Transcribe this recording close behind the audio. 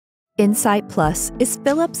nSIGHT Plus is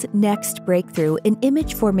Philips' next breakthrough in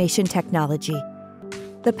image formation technology.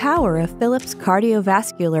 The power of Philips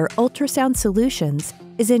cardiovascular ultrasound solutions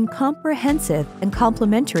is in comprehensive and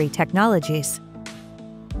complementary technologies.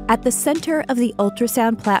 At the center of the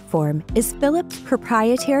ultrasound platform is Philips'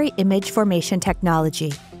 proprietary image formation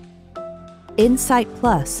technology. nSIGHT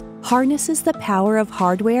Plus harnesses the power of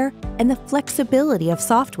hardware and the flexibility of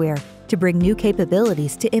software to bring new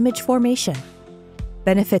capabilities to image formation.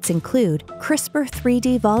 Benefits include crisper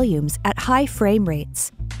 3D volumes at high frame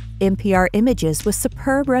rates, NPR images with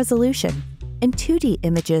superb resolution, and 2D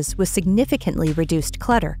images with significantly reduced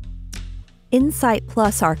clutter. nSIGHT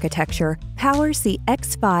Plus architecture powers the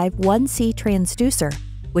X5 1C transducer,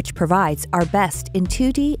 which provides our best in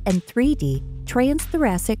 2D and 3D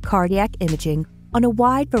transthoracic cardiac imaging on a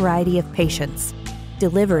wide variety of patients,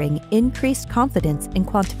 delivering increased confidence in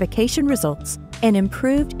quantification results and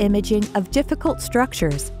improved imaging of difficult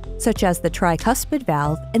structures such as the tricuspid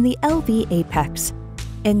valve and the LV apex.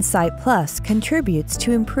 nSIGHT Plus contributes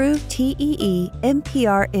to improved TEE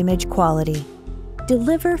NPR image quality.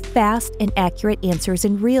 Deliver fast and accurate answers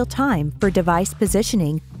in real time for device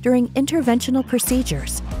positioning during interventional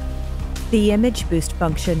procedures. The Image Boost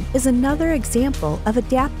function is another example of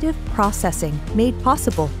adaptive processing made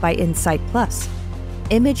possible by nSIGHT Plus.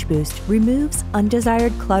 Image Boost removes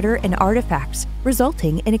undesired clutter and artifacts,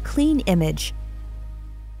 resulting in a clean image.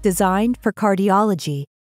 Designed for cardiology,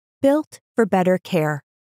 built for better care.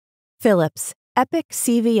 Philips Epic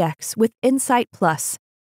CVX with nSIGHT Plus.